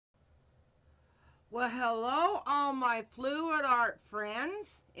Well, hello, all my fluid art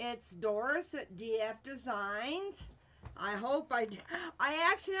friends. It's Doris at DF Designs. I hope I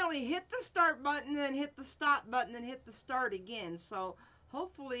accidentally hit the start button, then hit the stop button, then hit the start again. So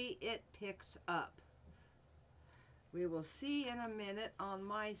hopefully it picks up. We will see in a minute on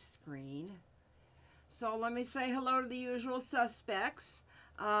my screen. So let me say hello to the usual suspects.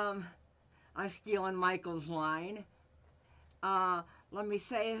 I'm stealing Michael's line. Let me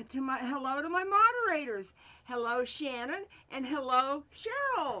say hello to my moderators. Hello, Shannon, and hello,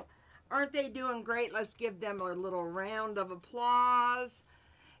 Cheryl. Aren't they doing great? Let's give them a little round of applause.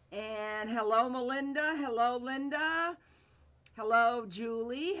 And hello, Melinda. Hello, Linda. Hello,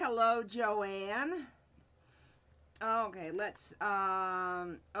 Julie. Hello, Joanne. Okay, let's,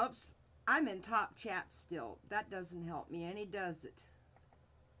 oops, I'm in top chat still. That doesn't help me any, does it?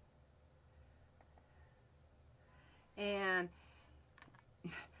 And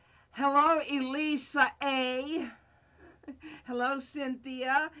hello, Elisa A. Hello,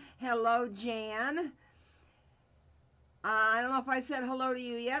 Cynthia. Hello, Jan. I don't know if I said hello to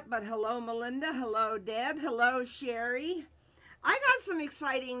you yet, but hello, Melinda. Hello, Deb. Hello, Sherry. I got some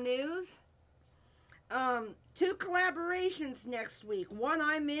exciting news. 2 collaborations next week. One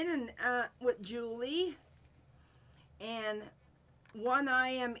I'm in with Julie, and one I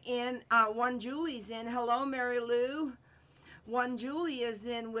am in, one Julie's in. Hello, Mary Lou. One Julie is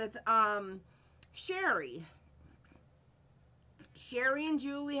in with Sherry. Sherry and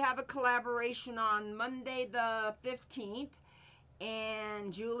Julie have a collaboration on Monday the 15th,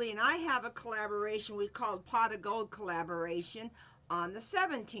 and Julie and I have a collaboration we called Pot of Gold collaboration on the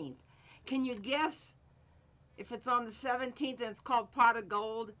 17th. Can you guess if it's on the 17th and it's called Pot of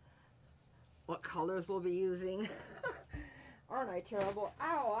Gold, what colors we'll be using? Aren't I terrible?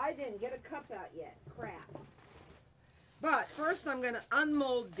 Ow, I didn't get a cup out yet. Crap. But first I'm going to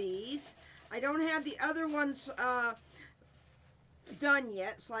unmold these. I don't have the other ones done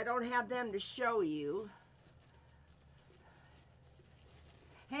yet, so I don't have them to show you.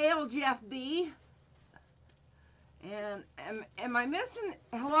 Hail, Jeff B. And am I missing?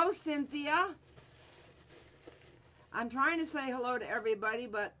 Hello, Cynthia. I'm trying to say hello to everybody,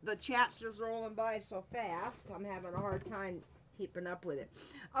 but the chat's just rolling by so fast. I'm having a hard time keeping up with it.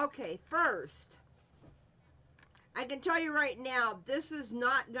 Okay, first, I can tell you right now, this is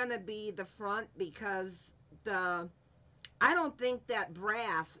not going to be the front because I don't think that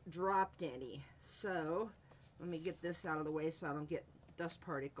brass dropped any. So let me get this out of the way so I don't get dust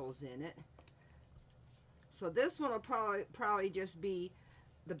particles in it. So this one will probably just be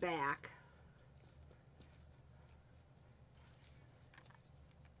the back.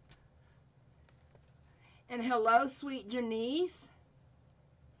 And hello, sweet Janice.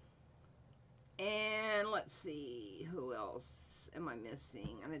 And let's see, who else am I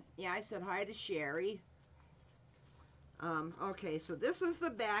missing? Yeah, I said hi to Sherry. Okay, so this is the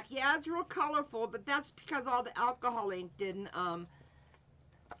back. Yeah, it's real colorful, but that's because all the alcohol ink didn't,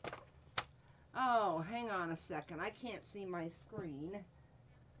 oh, hang on a second. I can't see my screen.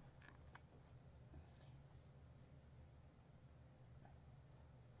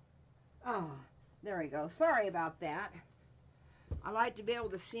 Oh, there we go. Sorry about that. I like to be able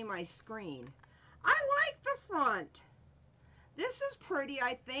to see my screen. I like the front. This is pretty,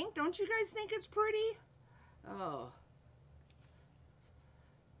 I think. Don't you guys think it's pretty? Oh.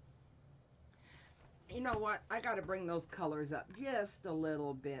 You know what? I got to bring those colors up just a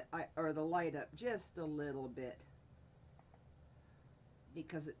little bit. Or the light up just a little bit.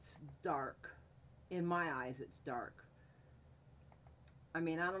 Because it's dark. In my eyes, it's dark. I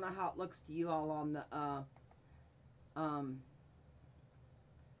mean, I don't know how it looks to you all on the, let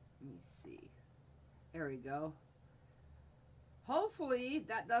me see. There we go. Hopefully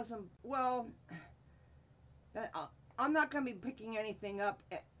that doesn't, well, I'm not going to be picking anything up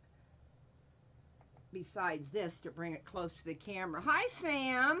besides this to bring it close to the camera. Hi,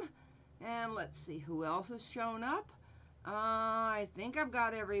 Sam. And let's see who else has shown up. I think I've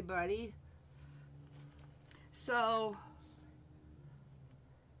got everybody. So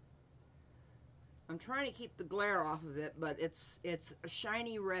I'm trying to keep the glare off of it, but it's a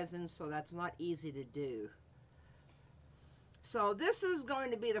shiny resin, so that's not easy to do. So this is going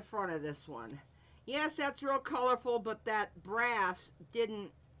to be the front of this one. Yes, that's real colorful, but that brass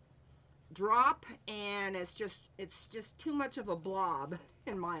didn't drop, and it's just too much of a blob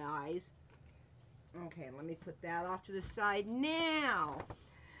in my eyes. Okay, let me put that off to the side. Now,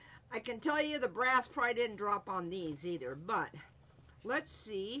 I can tell you the brass probably didn't drop on these either, but let's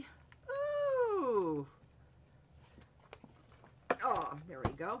see. Ooh. Oh, there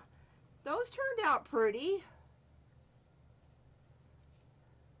we go. Those turned out pretty.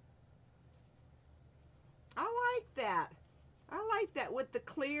 like that. I like that with the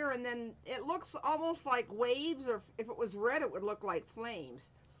clear, and then it looks almost like waves, or if it was red, it would look like flames.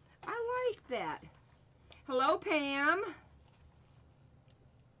 I like that. Hello, Pam.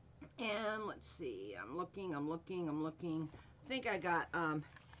 And let's see, I'm looking. I think I got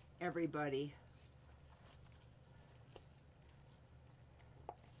everybody.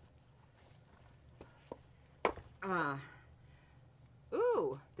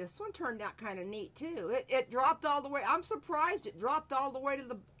 Ooh, this one turned out kind of neat too. It dropped all the way. I'm surprised it dropped all the way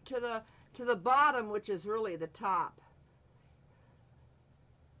to the bottom, which is really the top.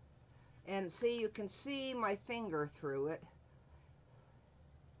 And see, you can see my finger through it.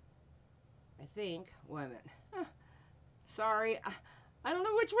 I think. Wait a minute. Huh. Sorry, I don't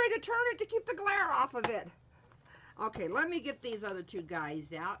know which way to turn it to keep the glare off of it. Okay, let me get these other two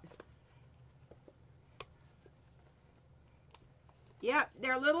guys out. Yep,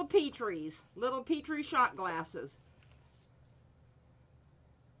 they're little Petries, little Petri shot glasses.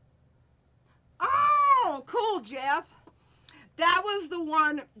 Oh, cool, Jeff. That was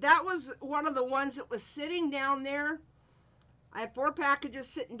one of the ones that was sitting down there. I had 4 packages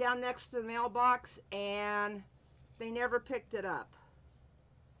sitting down next to the mailbox, and they never picked it up.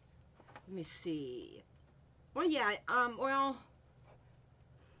 Let me see. Well, yeah, well,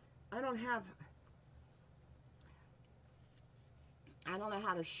 I don't know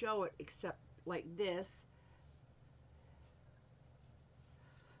how to show it except like this.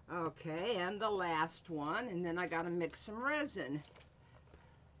 Okay, and the last one, and then I gotta mix some resin.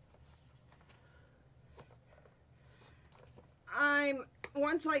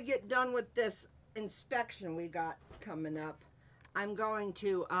 Once I get done with this inspection we got coming up, I'm going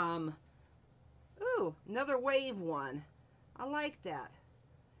to, ooh, another wave one. I like that.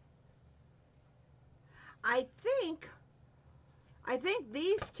 I think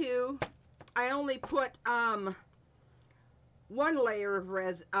these two, I only put, 1 layer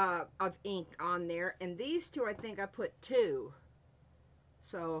of ink on there, and these two I think I put 2.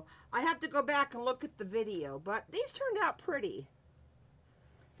 So I have to go back and look at the video, but these turned out pretty.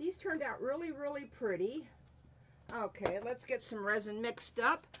 These turned out really, really pretty. Okay, let's get some resin mixed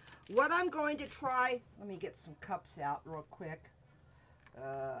up. What I'm going to try, let me get some cups out real quick.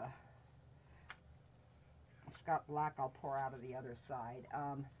 It's got black, I'll pour out of the other side.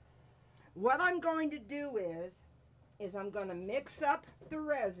 What I'm going to do is I'm going to mix up the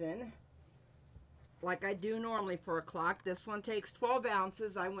resin like I do normally for a clock. This one takes 12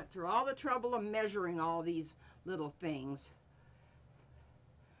 ounces. I went through all the trouble of measuring all these little things.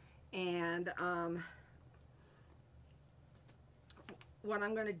 And what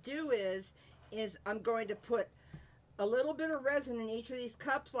I'm going to do is I'm going to put a little bit of resin in each of these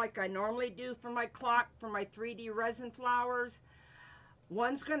cups like I normally do for my clock, for my 3D resin flowers.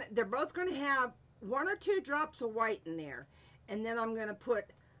 They're both going to have 1 or 2 drops of white in there. And then I'm going to put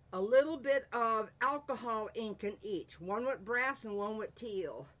a little bit of alcohol ink in each. 1 with brass and 1 with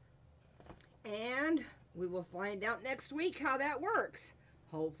teal. And we will find out next week how that works.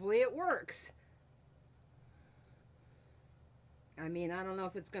 Hopefully it works. I mean, I don't know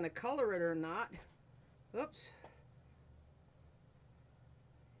if it's going to color it or not. Oops.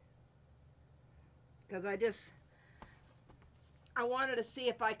 Because I wanted to see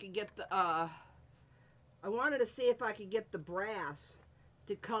if I could get the brass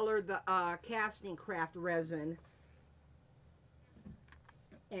to color the casting craft resin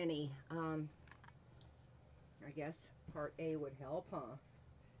any. I guess part A would help, huh?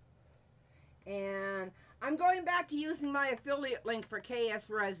 And I'm going back to using my affiliate link for KS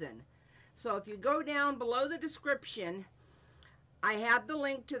Resin. So if you go down below the description, I have the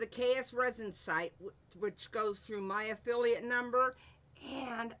link to the KS Resin site, which goes through my affiliate number,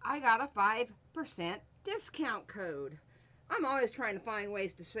 and I got a 5% discount code. I'm always trying to find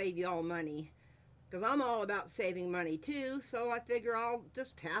ways to save you all money, because I'm all about saving money too, so I figure I'll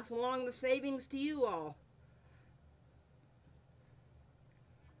just pass along the savings to you all.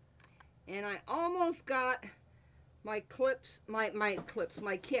 And I almost got my kits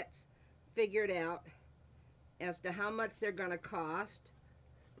figured out as to how much they're going to cost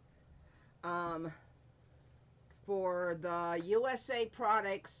for the USA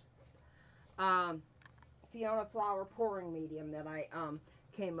Products Fiona flower pouring medium that I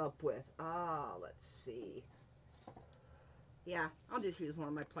came up with. Let's see. Yeah, I'll just use one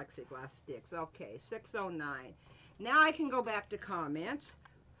of my plexiglass sticks. Okay, 609. Now I can go back to comments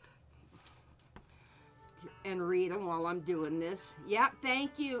and read them while I'm doing this. Yep,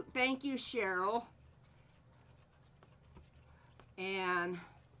 thank you, Cheryl. And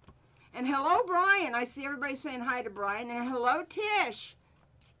hello, Brian. I see everybody saying hi to Brian. And hello, Tish.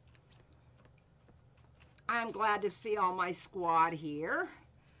 I'm glad to see all my squad here.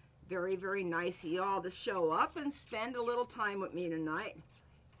 Very, very nice of you all to show up and spend a little time with me tonight.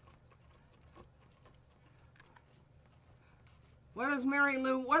 What does Mary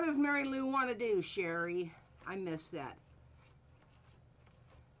Lou want to do, Sherry? I missed that.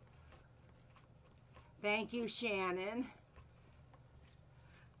 Thank you, Shannon.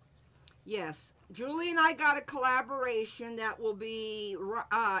 Yes, Julie and I got a collaboration that will be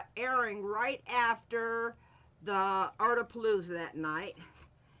airing right after the Artapalooza that night.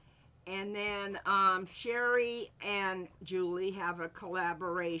 And then Sherry and Julie have a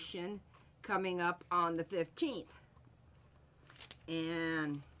collaboration coming up on the 15th.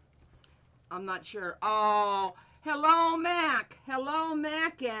 And I'm not sure. Oh, hello, Mac. Hello,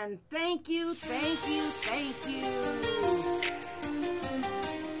 Mac. And thank you, thank you, thank you.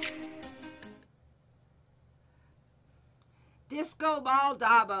 Disco Ball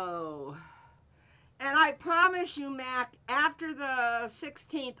Dabo. And I promise you, Mac, after the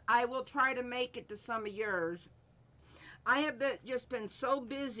 16th, I will try to make it to some of yours. I have just been so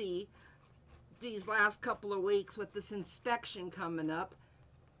busy these last couple of weeks with this inspection coming up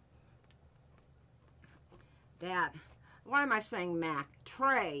that, why am I saying Mac?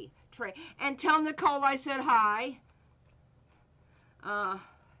 Trey. And tell Nicole I said hi.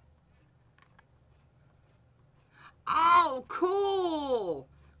 Oh, cool.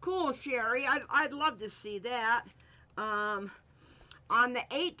 Cool, Sherry. I'd love to see that. On the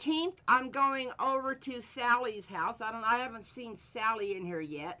 18th, I'm going over to Sally's house. I haven't seen Sally in here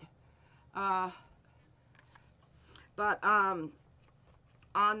yet. But on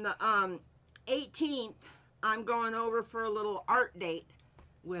the 18th, I'm going over for a little art date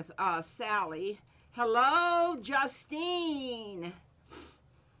with Sally. Hello, Justine.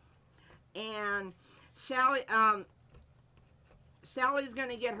 And Sally's going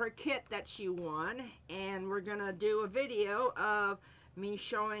to get her kit that she won, and we're going to do a video of me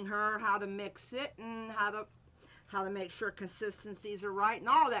showing her how to mix it and how to make sure consistencies are right and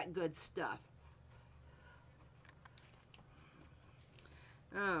all that good stuff.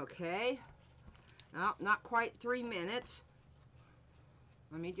 Okay. Oh, not quite 3 minutes.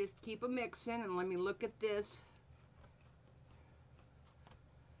 Let me just keep a mixing and let me look at this.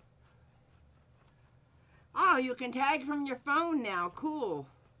 Oh, you can tag from your phone now. Cool.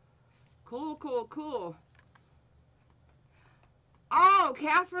 Cool, cool, cool. Oh,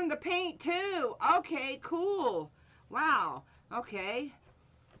 Catherine the paint too. Okay, cool. Wow. Okay.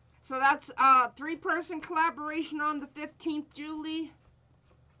 So that's a 3-person collaboration on the 15th, Julie.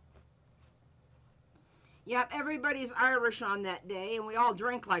 Yep, everybody's Irish on that day, and we all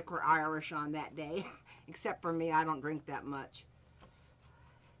drink like we're Irish on that day. Except for me, I don't drink that much.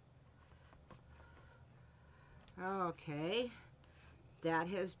 Okay, that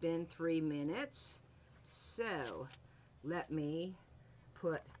has been 3 minutes. So, let me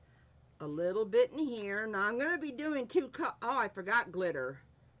put a little bit in here. Now, I'm going to be doing 2 cups. Oh, I forgot glitter.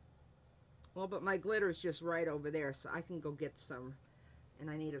 Well, but my glitter is just right over there, so I can go get some. And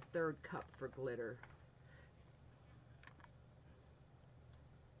I need a 3rd cup for glitter.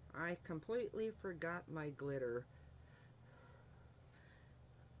 I completely forgot my glitter.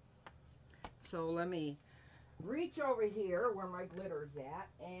 So, let me reach over here where my glitter's at,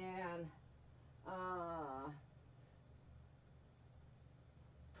 and I'm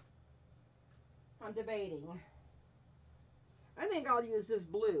debating. I think I'll use this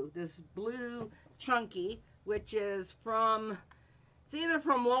blue chunky, which is from, it's either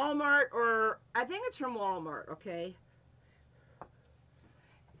from Walmart or, I think it's from Walmart, okay?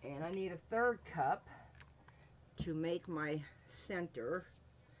 And I need a 3rd cup to make my center.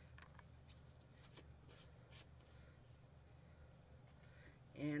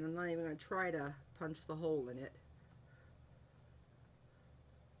 And I'm not even going to try to punch the hole in it,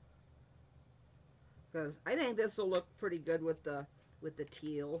 because I think this will look pretty good with the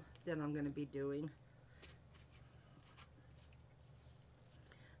teal that I'm going to be doing.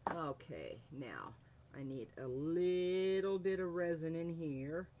 Okay, now I need a little bit of resin in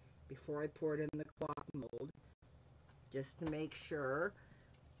here before I pour it in the cloth mold, just to make sure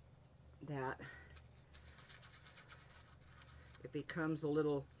that it becomes a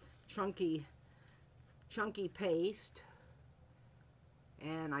little chunky paste.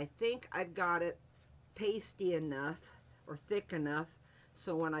 And I think I've got it pasty enough or thick enough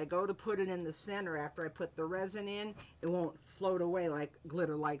so when I go to put it in the center after I put the resin in, it won't float away like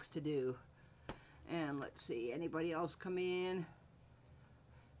glitter likes to do. And let's see, anybody else come in?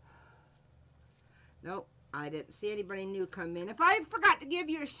 Nope, I didn't see anybody new come in. If I forgot to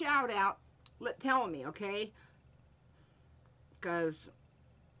give you a shout out, tell me, okay? Because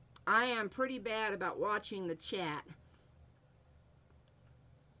I am pretty bad about watching the chat.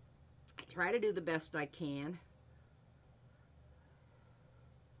 I try to do the best I can.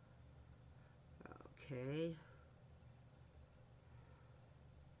 Okay.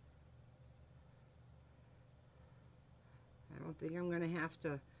 I don't think I'm going to have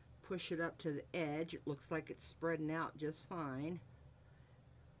to push it up to the edge. It looks like it's spreading out just fine.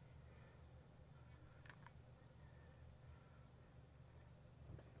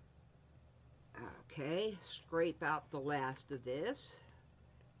 Okay, scrape out the last of this.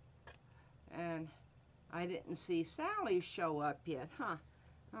 And I didn't see Sally show up yet, huh?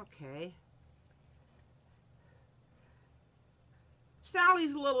 Okay.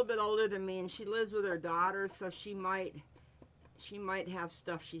 Sally's a little bit older than me, and she lives with her daughter, so she might have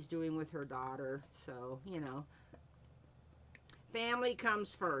stuff she's doing with her daughter. So, you know, family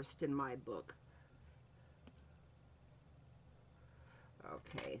comes first in my book.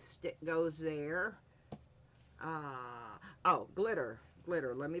 Okay, stick goes there. Oh, glitter.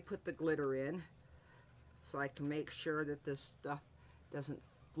 Glitter. Let me put the glitter in so I can make sure that this stuff doesn't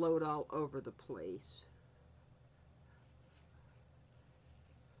float all over the place.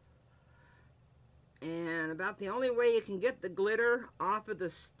 And about the only way you can get the glitter off of the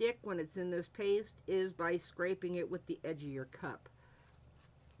stick when it's in this paste is by scraping it with the edge of your cup.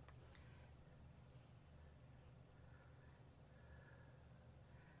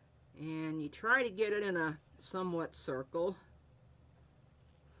 And you try to get it in a somewhat circle.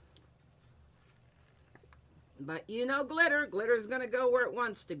 But you know glitter's going to go where it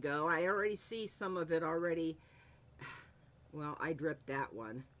wants to go. I already see some of it already. Well, I dripped that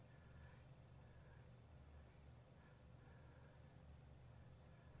one.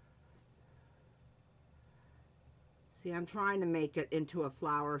 See, I'm trying to make it into a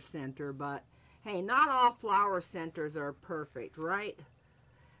flower center, but hey, not all flower centers are perfect, right?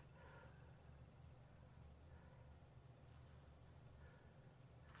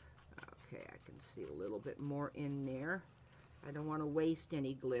 Okay, I can see a little bit more in there. I don't want to waste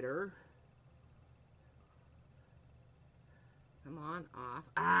any glitter. Come on, off.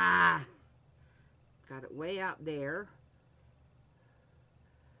 Ah! Got it way out there.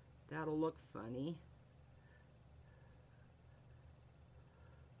 That'll look funny.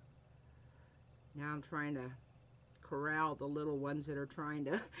 Now I'm trying to corral the little ones that are trying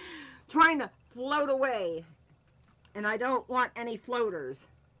to float away. And I don't want any floaters.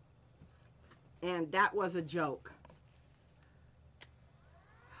 And that was a joke.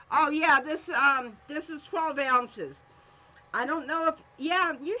 Oh yeah, this is 12 ounces. I don't know if,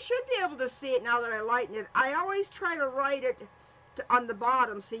 yeah, you should be able to see it now that I lighten it. I always try to write it on the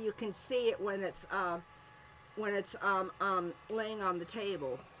bottom so you can see it when it's laying on the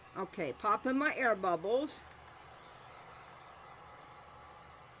table. Okay, pop in my air bubbles.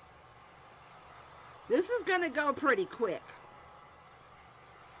 This is going to go pretty quick.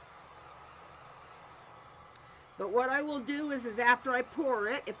 But what I will do is after I pour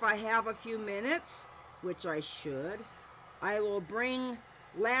it, if I have a few minutes, which I should, I will bring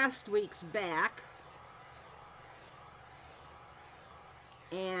last week's back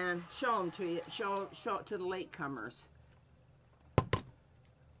and show them to you, show it to the latecomers.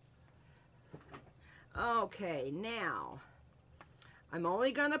 Okay, now I'm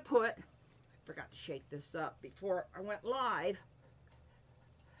only gonna put, I forgot to shake this up before I went live.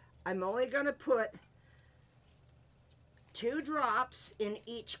 I'm only gonna put 2 drops in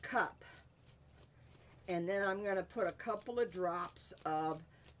each cup. And then I'm going to put a couple of drops of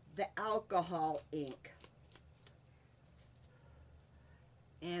the alcohol ink.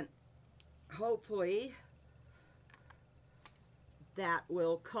 And hopefully that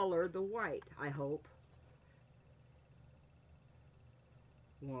will color the white, I hope.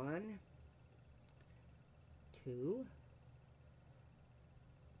 1, 2,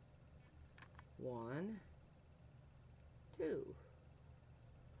 1, 2.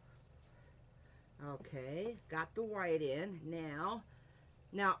 Okay, got the white in. Now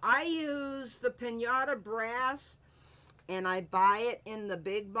I use the Pinata Brass, and I buy it in the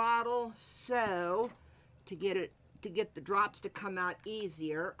big bottle. So to get the drops to come out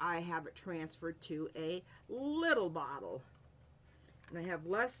easier, I have it transferred to a little bottle. And I have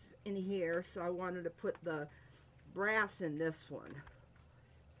less in here, so I wanted to put the brass in this one.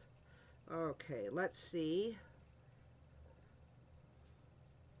 Okay, let's see.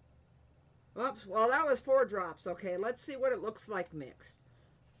 Oops, well, that was 4 drops. Okay, let's see what it looks like mixed.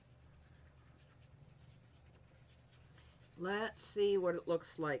 Let's see what it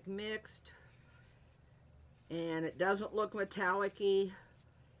looks like mixed. And it doesn't look metallic-y.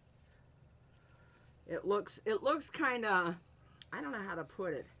 It looks kind of, I don't know how to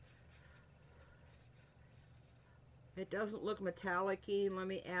put it. It doesn't look metallic-y. Let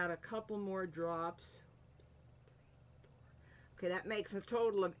me add a couple more drops. Okay, that makes a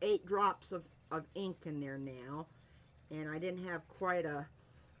total of 8 drops of ink in there now. And I didn't have quite a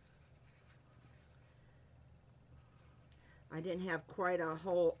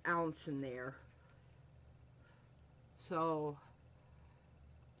whole ounce in there. So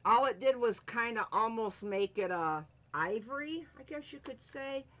all it did was kind of almost make it ivory, I guess you could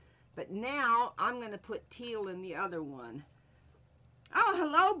say. But now I'm going to put teal in the other one. Oh,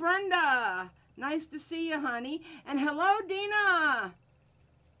 hello, Brenda. Nice to see you, honey. And hello, Dina.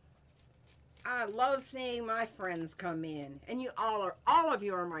 I love seeing my friends come in. And all of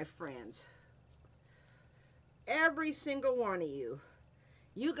you are my friends. Every single one of you.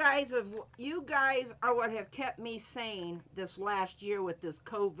 You guys are what have kept me sane this last year with this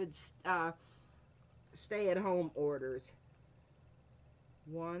COVID stay-at-home orders.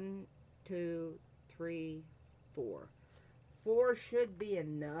 1, 2, 3, 4. 4 should be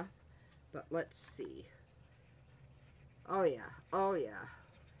enough, but let's see. Oh yeah, oh yeah.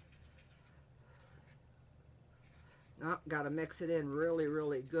 Oh, gotta mix it in really,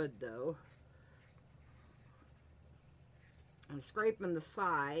 really good though. I'm scraping the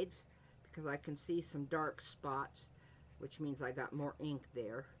sides because I can see some dark spots, which means I got more ink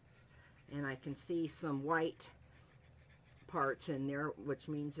there. And I can see some white parts in there, which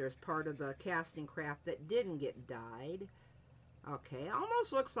means there's part of the casting craft that didn't get dyed. Okay,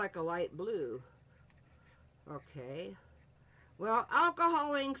 almost looks like a light blue. Okay. Well,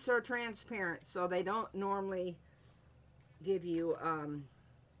 alcohol inks are transparent, so they don't normally give you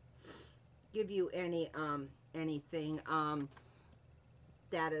any anything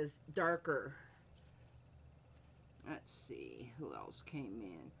that is darker. Let's see who else came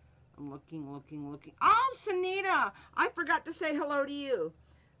in. I'm looking. Oh, Sunita! I forgot to say hello to you.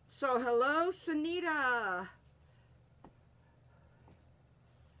 So hello, Sunita.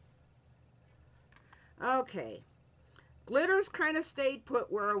 Okay. Glitter's kind of stayed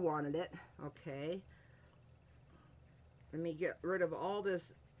put where I wanted it. Okay. Let me get rid of all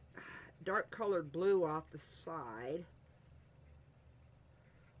this dark colored blue off the side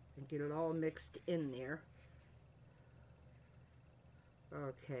and get it all mixed in there.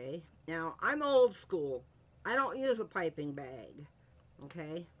 Okay, now I'm old school. I don't use a piping bag.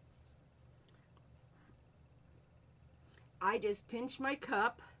 Okay, I just pinch my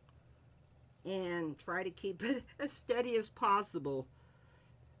cup and try to keep it as steady as possible.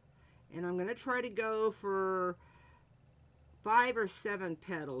 And I'm going to try to go for 5 or 7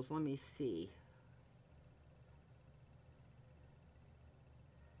 petals. Let me see.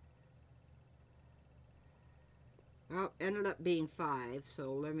 Oh, ended up being 5,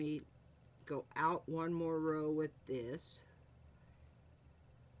 so let me go out one more row with this.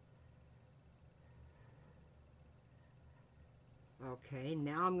 Okay,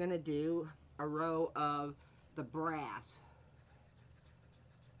 now I'm going to do a row of the brass.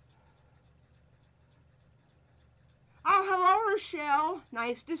 Oh, hello, Rochelle.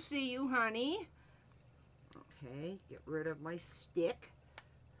 Nice to see you, honey. Okay, get rid of my stick.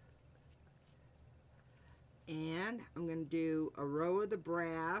 And I'm going to do a row of the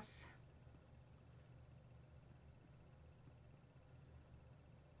brass.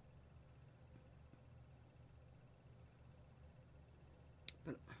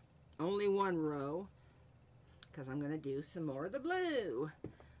 But only one row, because I'm going to do some more of the blue.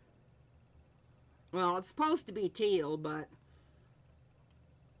 Well, it's supposed to be teal, but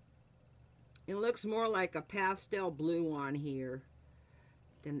it looks more like a pastel blue on here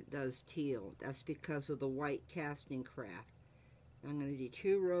than it does teal. That's because of the white casting craft. I'm going to do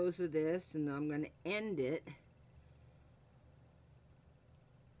 2 rows of this, and then I'm going to end it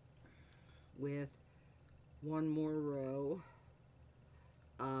with one more row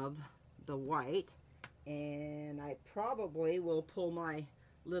of the white. And I probably will pull my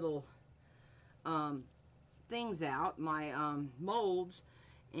little things out, my molds,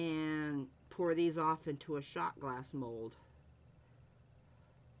 and pour these off into a shot glass mold.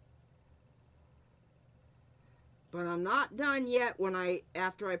 But I'm not done yet.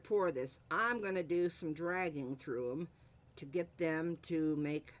 After I pour this, I'm going to do some dragging through them to get them to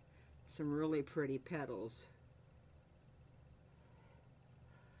make some really pretty petals.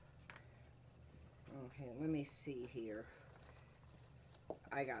 Okay, let me see here.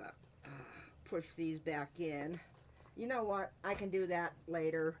 I gotta push these back in. You know what? I can do that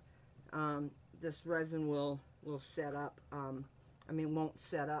later. This resin will set up. Won't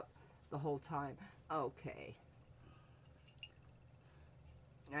set up the whole time. Okay.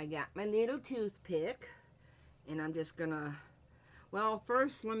 I got my little toothpick, and I'm just gonna, well,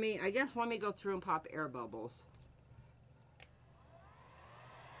 first let me go through and pop air bubbles.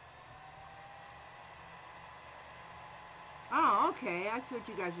 Oh, okay. I see what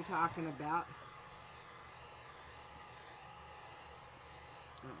you guys are talking about.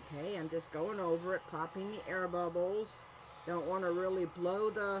 Okay, I'm just going over it, popping the air bubbles. Don't want to really blow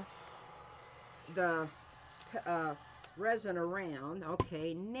the resin around.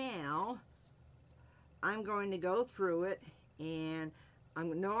 Okay, now I'm going to go through it, and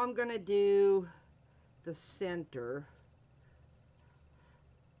I'm going to do the center.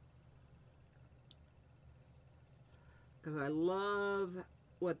 Because I love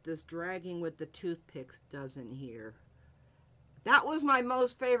what this dragging with the toothpicks does in here. That was my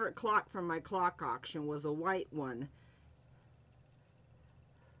most favorite clock from my clock auction, was a white one.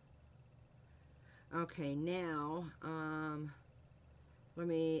 Okay, now, I'm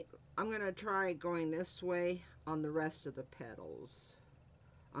going to try going this way on the rest of the petals.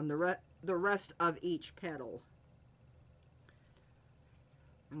 On the rest of each petal.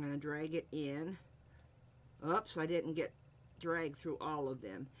 I'm going to drag it in. Oops, I didn't get dragged through all of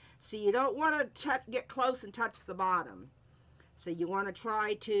them. See, you don't want to get close and touch the bottom. So you want to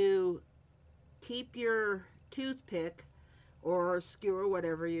try to keep your toothpick or skewer,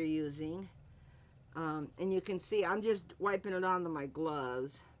 whatever you're using. And you can see I'm just wiping it onto my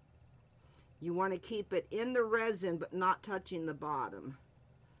gloves. You want to keep it in the resin but not touching the bottom.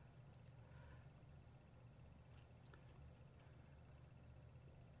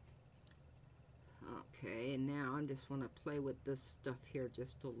 Okay, and now I just want to play with this stuff here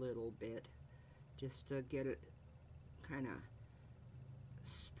just a little bit, just to get it kind of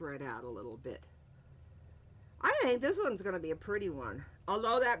spread out a little bit. I think this one's going to be a pretty one,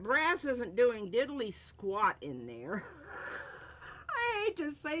 although that brass isn't doing diddly squat in there. I hate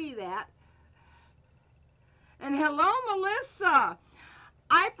to say that. And hello, Melissa.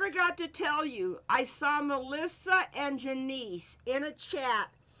 I forgot to tell you, I saw Melissa and Janice in a chat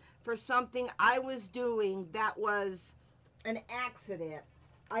for something I was doing that was an accident.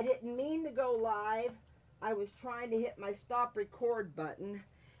 I didn't mean to go live. I was trying to hit my stop record button,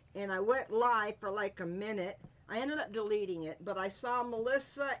 and I went live for like a minute. I ended up deleting it, but I saw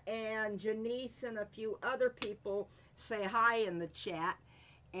Melissa and Janice and a few other people say hi in the chat,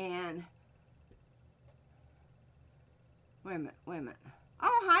 and wait a minute.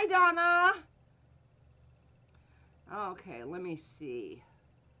 Oh, hi, Donna. Okay, let me see.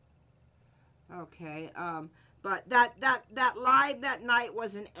 Okay, but that live that night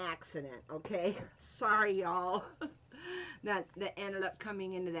was an accident, okay? Sorry, y'all. that ended up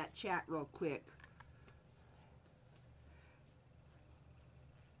coming into that chat real quick.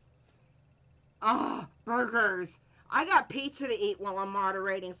 Oh, burgers. I got pizza to eat while I'm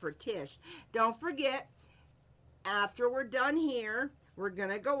moderating for Tish. Don't forget, after we're done here, we're going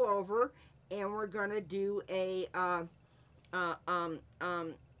to go over and we're going to do a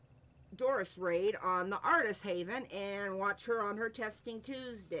Doris raid on the Artist Haven and watch her on her Testing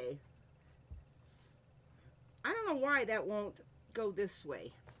Tuesday. I don't know why that won't go this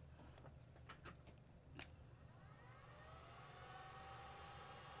way.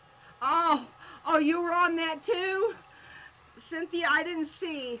 Oh, you were on that too? Cynthia, I didn't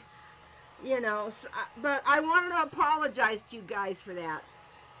see, you know, but I wanted to apologize to you guys for that.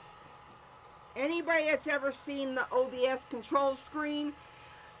 Anybody that's ever seen the OBS control screen,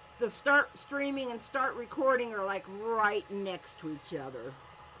 the start streaming and start recording are like right next to each other.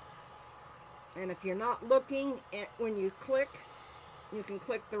 And if you're not looking at when you click, you can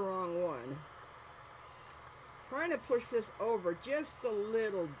click the wrong one. Trying to push this over just a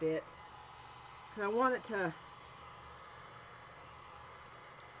little bit because I want it to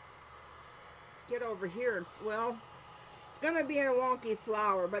get over here. And, well, it's going to be a wonky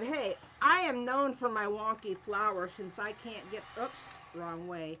flower, but hey, I am known for my wonky flower since I can't get, oops, wrong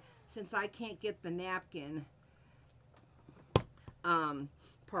way, since I can't get the napkin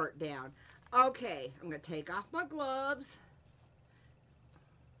part down. Okay, I'm going to take off my gloves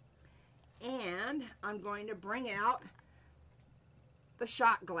and I'm going to bring out the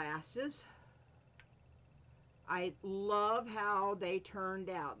shot glasses. I love how they turned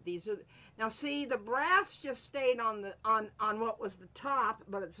out. These are, now see, the brass just stayed on the on what was the top,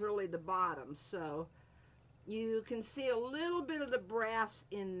 but it's really the bottom. So you can see a little bit of the brass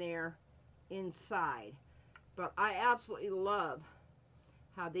in there inside. But I absolutely love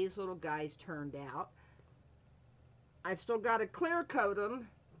how these little guys turned out. I've still got to clear coat them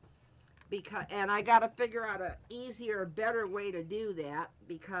and I got to figure out an easier, better way to do that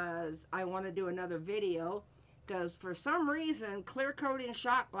because I want to do another video. Because for some reason, clear coating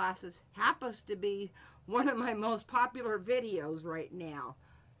shot glasses happens to be one of my most popular videos right now.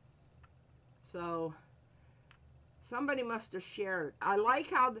 So somebody must have shared. I like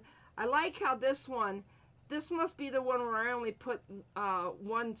how this one this must be the one where I only put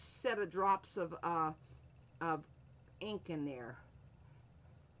one set of drops of ink in there.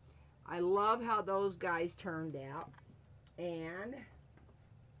 I love how those guys turned out. And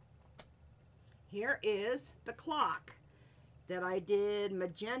here is the clock that I did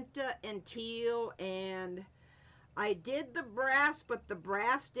magenta and teal, and I did the brass, but the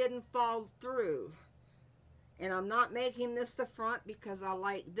brass didn't fall through. And I'm not making this the front because I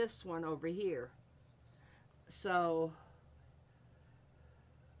like this one over here. So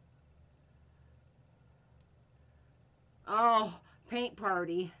oh, paint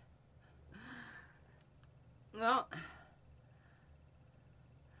party. Well,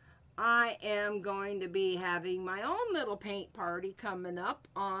 I am going to be having my own little paint party coming up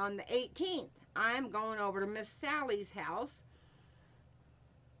on the 18th. I'm going over to Miss Sally's house.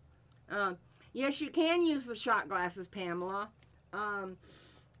 Yes, you can use the shot glasses, Pamela.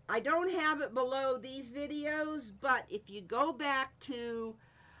 I don't have it below these videos, but if you go back to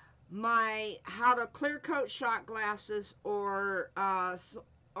my how to clear coat shot glasses, or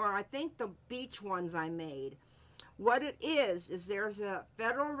I think the beach ones I made, what it is there's a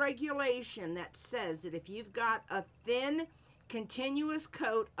federal regulation that says that if you've got a thin continuous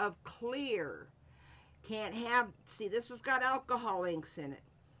coat of clear, can't have, see, this has got alcohol inks in it,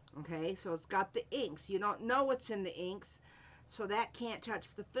 okay, so it's got the inks, you don't know what's in the inks, so that can't touch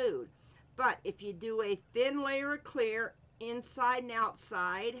the food. But if you do a thin layer of clear inside and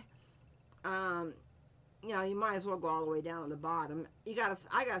outside, you know, you might as well go all the way down to the bottom. I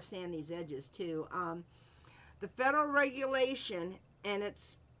gotta sand these edges too. The federal regulation, and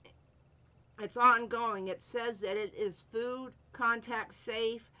it's ongoing, it says that it is food contact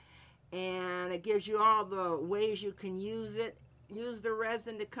safe, and it gives you all the ways you can use it. Use the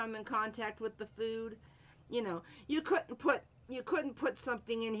resin to come in contact with the food. You know, you couldn't put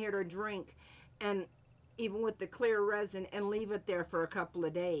something in here to drink, and even with the clear resin, and leave it there for a couple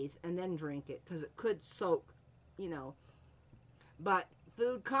of days and then drink it, because it could soak, you know. But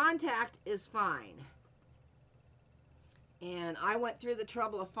food contact is fine. And I went through the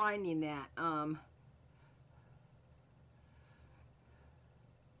trouble of finding that.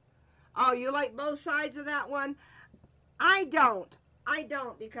 Oh, you like both sides of that one? I don't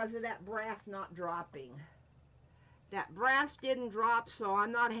because of that brass not dropping. That brass didn't drop, so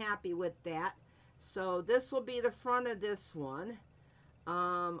I'm not happy with that. So this will be the front of this one.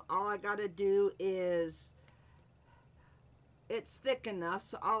 All I got to do is, it's thick enough,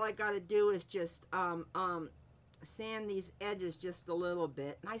 so all I got to do is just sand these edges just a little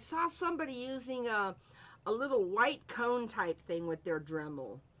bit. And I saw somebody using a little white cone type thing with their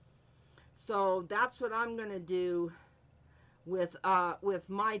Dremel. So that's what I'm going to do with my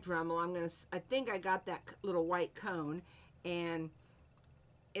Dremel. I think I got that little white cone, and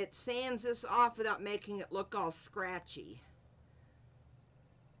it sands this off without making it look all scratchy.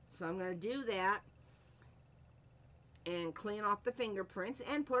 So I'm going to do that and clean off the fingerprints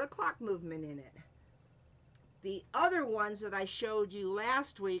and put a clock movement in it. The other ones that I showed you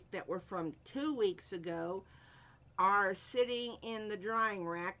last week that were from 2 weeks ago are sitting in the drying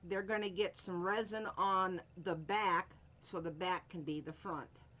rack. They're going to get some resin on the back, so the back can be the front.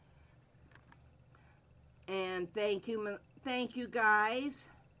 And thank you guys.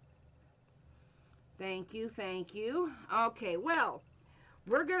 Thank you. Okay, well,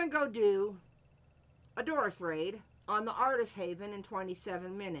 we're going to go do a Doris raid on the Artist Haven in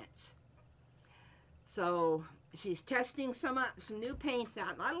 27 minutes. So she's testing some new paints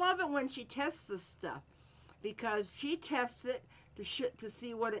out. And I love it when she tests this stuff, because she tests it to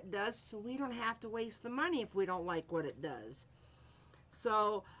see what it does, so we don't have to waste the money if we don't like what it does.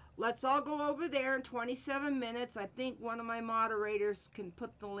 So let's all go over there in 27 minutes. I think one of my moderators can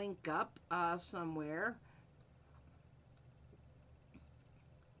put the link up somewhere.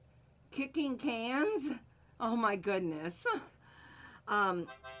 Kicking cans? Oh my goodness.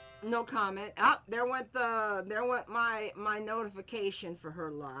 No comment. Oh, there went my notification for her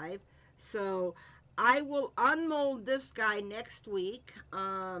live. So I will unmold this guy next week.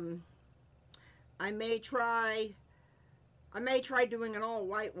 I may try doing an all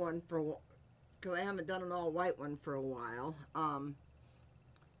white one because I haven't done an all white one for a while.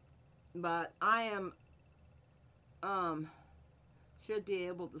 But I am should be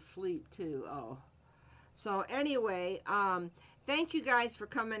able to sleep too. Oh. So anyway, thank you guys for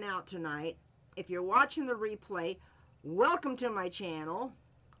coming out tonight. If you're watching the replay, welcome to my channel.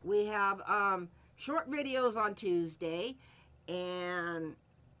 We have short videos on Tuesday, and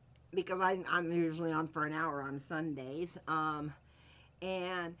because I'm usually on for an hour on Sundays,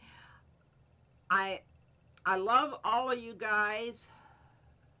 and I love all of you guys.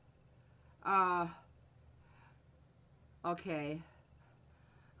 Okay.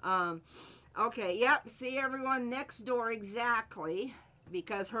 Okay, yep, see everyone next door exactly,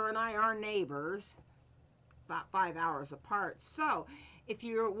 because her and I are neighbors, about 5 hours apart. So, if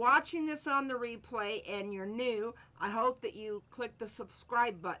you're watching this on the replay and you're new, I hope that you click the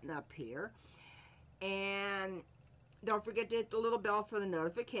subscribe button up here. And don't forget to hit the little bell for the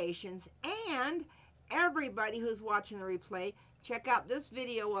notifications. And everybody who's watching the replay, check out this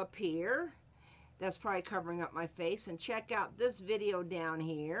video up here. That's probably covering up my face. And check out this video down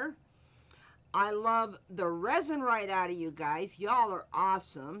here. I love the resin right out of you guys. Y'all are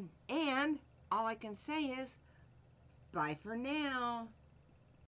awesome. And all I can say is, bye for now.